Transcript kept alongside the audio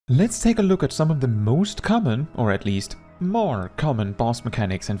Let's take a look at some of the most common, or at least more common boss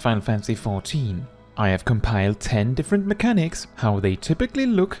mechanics in Final Fantasy XIV. I have compiled 10 different mechanics, how they typically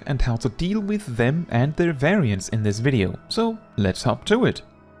look and how to deal with them and their variants in this video, so let's hop to it.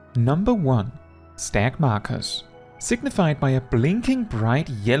 Number 1. Stack markers. Signified by a blinking bright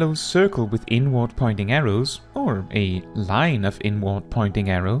yellow circle with inward pointing arrows, or a line of inward pointing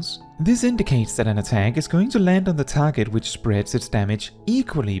arrows. This indicates that an attack is going to land on the target, which spreads its damage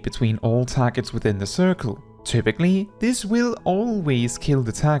equally between all targets within the circle. Typically, this will always kill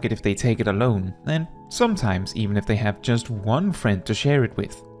the target if they take it alone, and sometimes even if they have just one friend to share it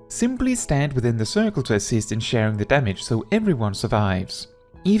with. Simply stand within the circle to assist in sharing the damage so everyone survives.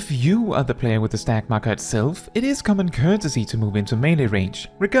 If you are the player with the stack marker itself, it is common courtesy to move into melee range,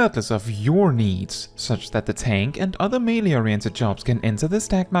 regardless of your needs, such that the tank and other melee-oriented jobs can enter the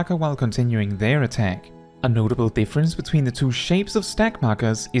stack marker while continuing their attack. A notable difference between the two shapes of stack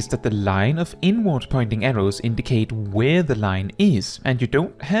markers is that the line of inward pointing arrows indicate where the line is, and you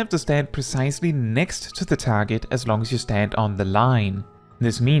don't have to stand precisely next to the target as long as you stand on the line.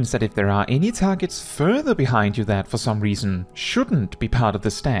 This means that if there are any targets further behind you that for some reason shouldn't be part of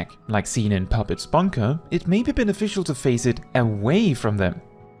the stack, like seen in Puppet's bunker, it may be beneficial to face it away from them.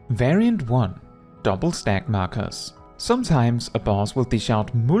 Variant 1. Double stack markers. Sometimes a boss will dish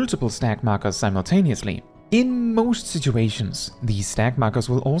out multiple stack markers simultaneously. In most situations, these stack markers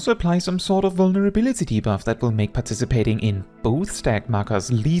will also apply some sort of vulnerability debuff that will make participating in both stack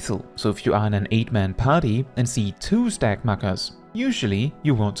markers lethal. So if you are in an 8-man party and see 2 stack markers, usually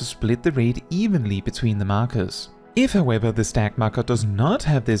you want to split the raid evenly between the markers. If however the stack marker does not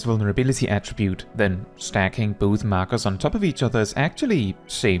have this vulnerability attribute, then stacking both markers on top of each other is actually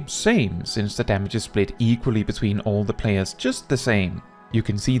same since the damage is split equally between all the players just the same. You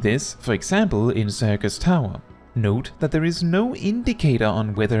can see this, for example, in Circus Tower. Note that there is no indicator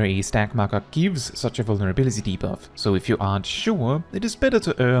on whether a stack marker gives such a vulnerability debuff, so if you aren't sure, it is better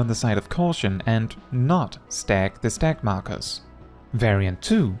to err on the side of caution and not stack the stack markers. Variant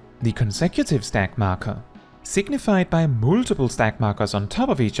 2. The consecutive stack marker. Signified by multiple stack markers on top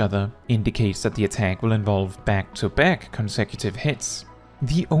of each other, indicates that the attack will involve back-to-back consecutive hits.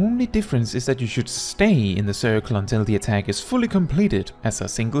 The only difference is that you should stay in the circle until the attack is fully completed, as a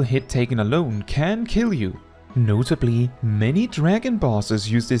single hit taken alone can kill you. Notably, many dragon bosses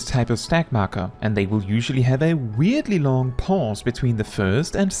use this type of stack marker, and they will usually have a weirdly long pause between the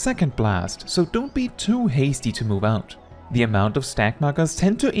first and second blast, so don't be too hasty to move out. The amount of stack markers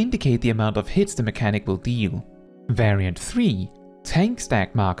tend to indicate the amount of hits the mechanic will deal. Variant 3. Tank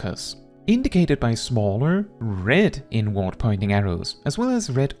stack markers. Indicated by smaller, red inward pointing arrows, as well as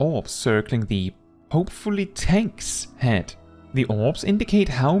red orbs circling the, hopefully, tank's head. The orbs indicate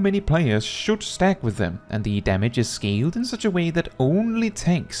how many players should stack with them, and the damage is scaled in such a way that only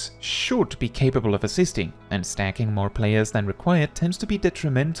tanks should be capable of assisting, and stacking more players than required tends to be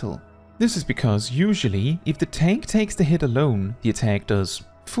detrimental. This is because usually, if the tank takes the hit alone, the attack does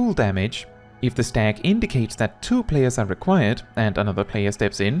full damage. If the stack indicates that 2 players are required and another player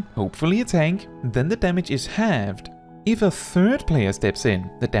steps in, hopefully a tank, then the damage is halved. If a 3rd player steps in,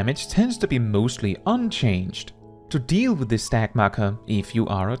 the damage tends to be mostly unchanged. To deal with this stack marker, if you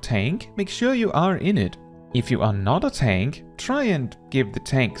are a tank, make sure you are in it. If you are not a tank, try and give the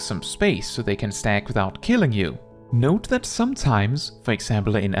tank some space so they can stack without killing you. Note that sometimes, for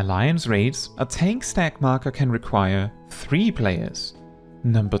example in Alliance raids, a tank stack marker can require 3 players.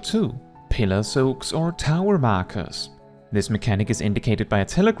 Number 2. Pillar soaks or tower markers. This mechanic is indicated by a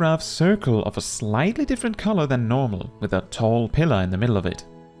telegraph circle of a slightly different color than normal, with a tall pillar in the middle of it.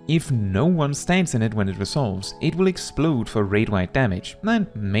 If no one stands in it when it resolves, it will explode for raid-wide damage,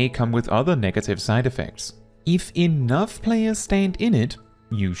 and may come with other negative side effects. If enough players stand in it,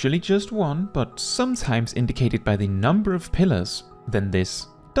 usually just one, but sometimes indicated by the number of pillars, then this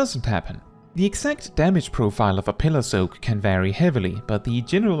doesn't happen. The exact damage profile of a pillar soak can vary heavily, but the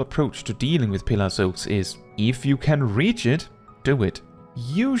general approach to dealing with pillar soaks is, if you can reach it, do it.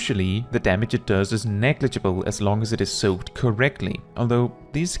 Usually, the damage it does is negligible as long as it is soaked correctly, although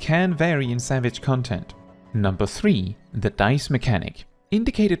this can vary in Savage content. Number 3. The dice mechanic.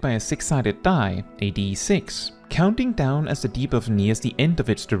 Indicated by a 6-sided die, a d6, counting down as the debuff nears the end of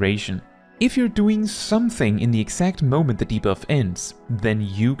its duration. If you're doing something in the exact moment the debuff ends, then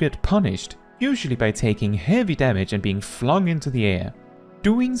you get punished, usually by taking heavy damage and being flung into the air.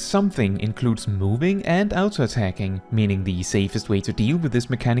 Doing something includes moving and auto-attacking, meaning the safest way to deal with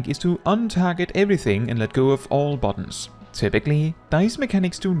this mechanic is to untarget everything and let go of all buttons. Typically, dice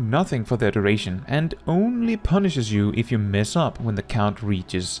mechanics do nothing for their duration and only punishes you if you mess up when the count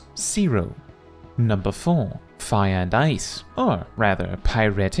reaches 0. Number 4. Fire and Ice, or rather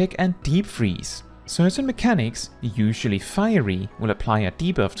Pyretic and Deep Freeze. Certain mechanics, usually fiery, will apply a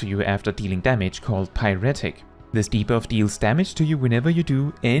debuff to you after dealing damage called Pyretic. This debuff deals damage to you whenever you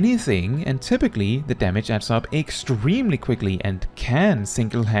do anything, and typically the damage adds up extremely quickly and can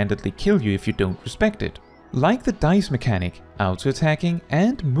single-handedly kill you if you don't respect it. Like the dice mechanic, auto-attacking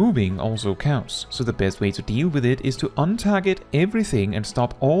and moving also counts, so the best way to deal with it is to untarget everything and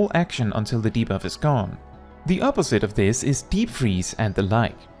stop all action until the debuff is gone. The opposite of this is Deep Freeze and the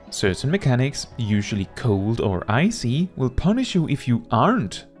like. Certain mechanics, usually cold or icy, will punish you if you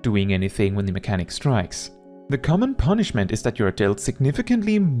aren't doing anything when the mechanic strikes. The common punishment is that you are dealt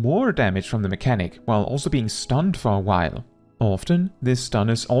significantly more damage from the mechanic, while also being stunned for a while. Often, this stun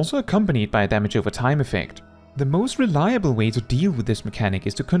is also accompanied by a damage over time effect. The most reliable way to deal with this mechanic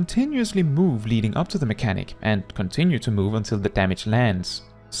is to continuously move leading up to the mechanic, and continue to move until the damage lands.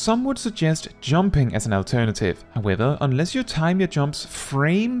 Some would suggest jumping as an alternative, however, unless you time your jumps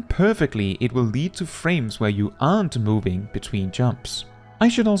frame perfectly, it will lead to frames where you aren't moving between jumps. I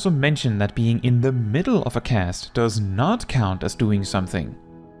should also mention that being in the middle of a cast does not count as doing something.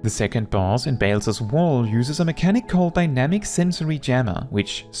 The second boss in Balzar's Wall uses a mechanic called Dynamic Sensory Jammer,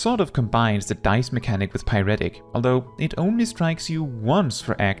 which sort of combines the dice mechanic with Pyretic, although it only strikes you once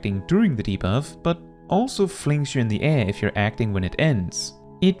for acting during the debuff, but also flings you in the air if you're acting when it ends.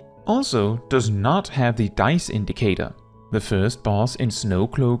 It also does not have the dice indicator. The first boss in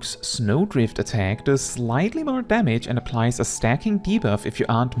Snowcloak's Snowdrift attack does slightly more damage and applies a stacking debuff if you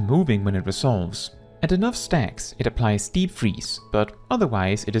aren't moving when it resolves. At enough stacks, it applies Deep Freeze, but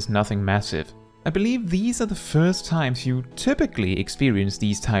otherwise it is nothing massive. I believe these are the first times you typically experience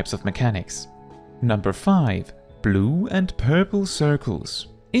these types of mechanics. Number 5. Blue and Purple Circles.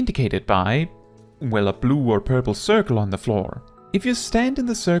 Indicated by, well, a blue or purple circle on the floor. If you stand in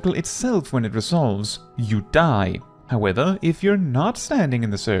the circle itself when it resolves, you die. However, if you're not standing in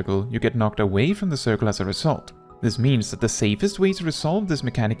the circle, you get knocked away from the circle as a result. This means that the safest way to resolve this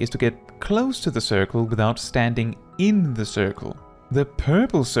mechanic is to get close to the circle without standing in the circle. The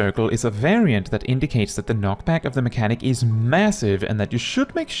purple circle is a variant that indicates that the knockback of the mechanic is massive and that you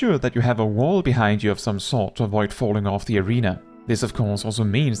should make sure that you have a wall behind you of some sort to avoid falling off the arena. This of course also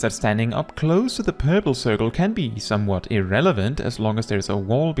means that standing up close to the purple circle can be somewhat irrelevant as long as there is a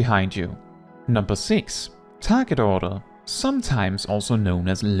wall behind you. Number 6. Target Order, sometimes also known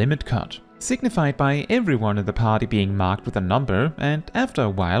as Limit Cut, signified by everyone in the party being marked with a number, and after a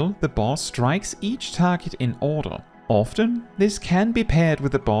while the boss strikes each target in order. Often, this can be paired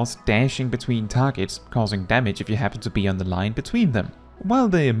with the boss dashing between targets, causing damage if you happen to be on the line between them. While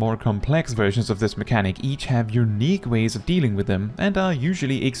the more complex versions of this mechanic each have unique ways of dealing with them, and are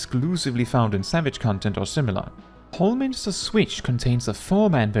usually exclusively found in Savage content or similar. Hallminster Switch contains a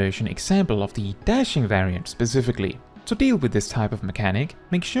 4-man version example of the dashing variant specifically. To deal with this type of mechanic,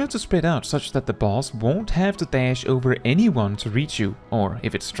 make sure to spread out such that the boss won't have to dash over anyone to reach you, or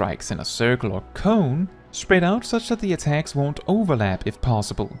if it strikes in a circle or cone, spread out such that the attacks won't overlap if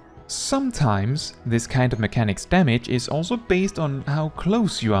possible. Sometimes, this kind of mechanic's damage is also based on how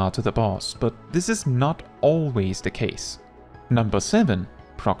close you are to the boss, but this is not always the case. Number 7.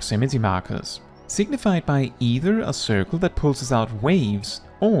 Proximity Markers, signified by either a circle that pulses out waves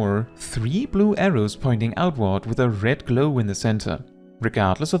or 3 blue arrows pointing outward with a red glow in the center.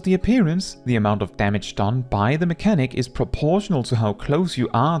 Regardless of the appearance, the amount of damage done by the mechanic is proportional to how close you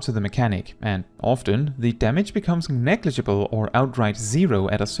are to the mechanic, and often the damage becomes negligible or outright zero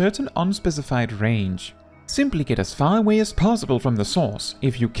at a certain unspecified range. Simply get as far away as possible from the source,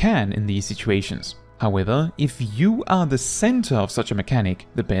 if you can in these situations. However, if you are the center of such a mechanic,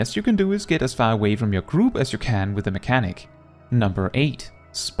 the best you can do is get as far away from your group as you can with the mechanic. Number 8.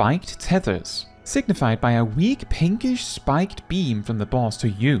 Spiked Tethers, signified by a weak pinkish spiked beam from the boss to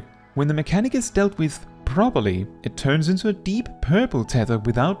you. When the mechanic is dealt with properly, it turns into a deep purple tether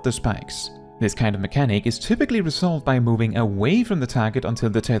without the spikes. This kind of mechanic is typically resolved by moving away from the target until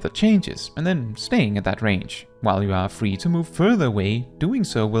the tether changes, and then staying at that range. While you are free to move further away, doing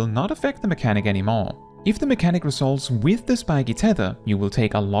so will not affect the mechanic anymore. If the mechanic resolves with the spiky tether, you will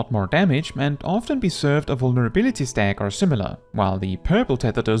take a lot more damage and often be served a vulnerability stack or similar, while the purple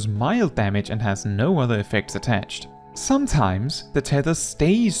tether does mild damage and has no other effects attached. Sometimes, the tether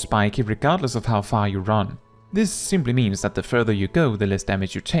stays spiky regardless of how far you run. This simply means that the further you go, the less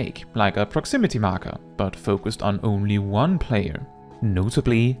damage you take, like a proximity marker, but focused on only one player.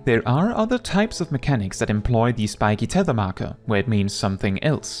 Notably, there are other types of mechanics that employ the spiky tether marker, where it means something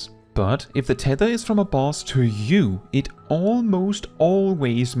else. But if the tether is from a boss to you, it almost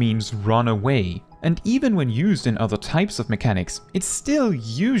always means run away. And even when used in other types of mechanics, it still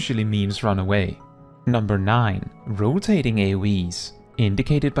usually means run away. Number 9. Rotating AoEs,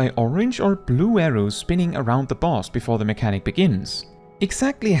 indicated by orange or blue arrows spinning around the boss before the mechanic begins.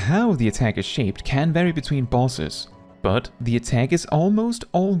 Exactly how the attack is shaped can vary between bosses, but the attack is almost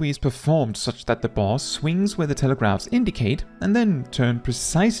always performed such that the boss swings where the telegraphs indicate and then turn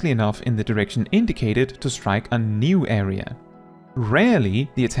precisely enough in the direction indicated to strike a new area. Rarely,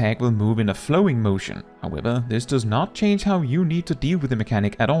 the attack will move in a flowing motion, however, this does not change how you need to deal with the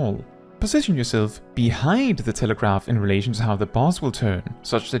mechanic at all. Position yourself behind the telegraph in relation to how the boss will turn,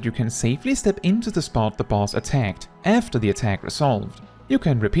 such that you can safely step into the spot the boss attacked after the attack resolved. You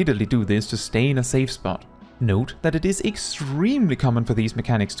can repeatedly do this to stay in a safe spot. Note that it is extremely common for these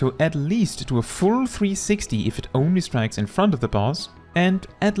mechanics to at least do a full 360 if it only strikes in front of the boss, and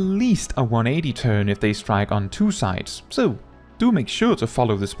at least a 180 turn if they strike on two sides, so do make sure to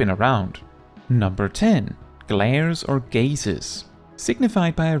follow the spin around. Number 10. Glares or gazes,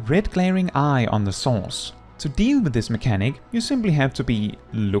 signified by a red glaring eye on the source. To deal with this mechanic, you simply have to be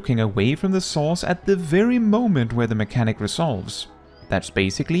looking away from the source at the very moment where the mechanic resolves. That's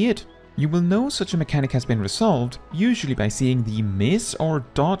basically it. You will know such a mechanic has been resolved, usually by seeing the miss or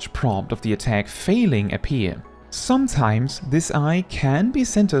dodge prompt of the attack failing appear. Sometimes this eye can be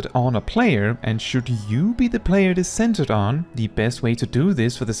centered on a player, and should you be the player it is centered on, the best way to do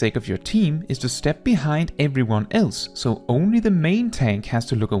this for the sake of your team is to step behind everyone else, so only the main tank has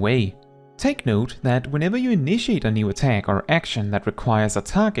to look away. Take note that whenever you initiate a new attack or action that requires a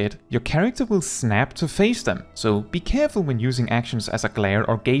target, your character will snap to face them, so be careful when using actions as a glare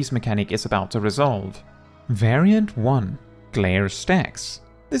or gaze mechanic is about to resolve. Variant 1. Glare stacks.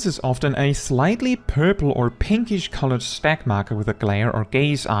 This is often a slightly purple or pinkish colored stack marker with a glare or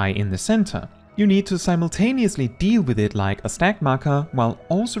gaze eye in the center. You need to simultaneously deal with it like a stack marker while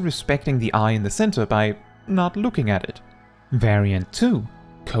also respecting the eye in the center by not looking at it. Variant 2.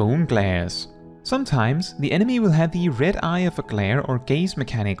 Cone glares. Sometimes the enemy will have the red eye of a glare or gaze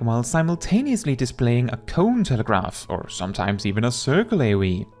mechanic while simultaneously displaying a cone telegraph, or sometimes even a circle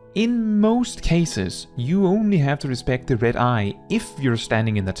AoE. In most cases, you only have to respect the red eye if you're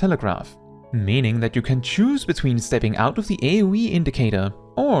standing in the telegraph, meaning that you can choose between stepping out of the AoE indicator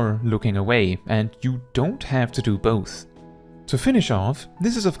or looking away, and you don't have to do both. To finish off,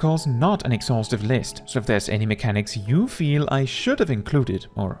 this is of course not an exhaustive list, so if there's any mechanics you feel I should have included,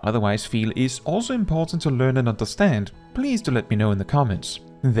 or otherwise feel is also important to learn and understand, please do let me know in the comments.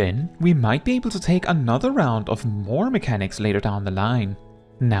 Then we might be able to take another round of more mechanics later down the line.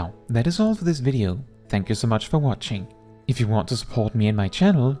 Now, that is all for this video. Thank you so much for watching. If you want to support me and my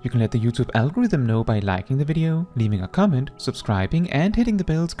channel, you can let the YouTube algorithm know by liking the video, leaving a comment, subscribing, and hitting the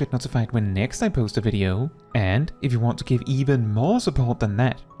bell to get notified when next I post a video. And if you want to give even more support than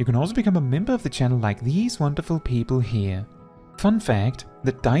that, you can also become a member of the channel like these wonderful people here. Fun fact,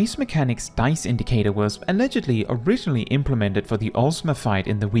 the dice mechanics dice indicator was allegedly originally implemented for the Ulsma fight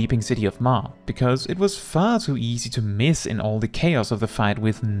in the Weeping City of Ma, because it was far too easy to miss in all the chaos of the fight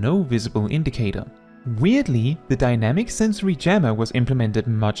with no visible indicator. Weirdly, the dynamic sensory jammer was implemented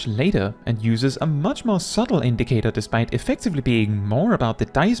much later and uses a much more subtle indicator despite effectively being more about the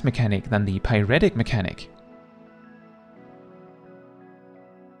dice mechanic than the Pyretic mechanic.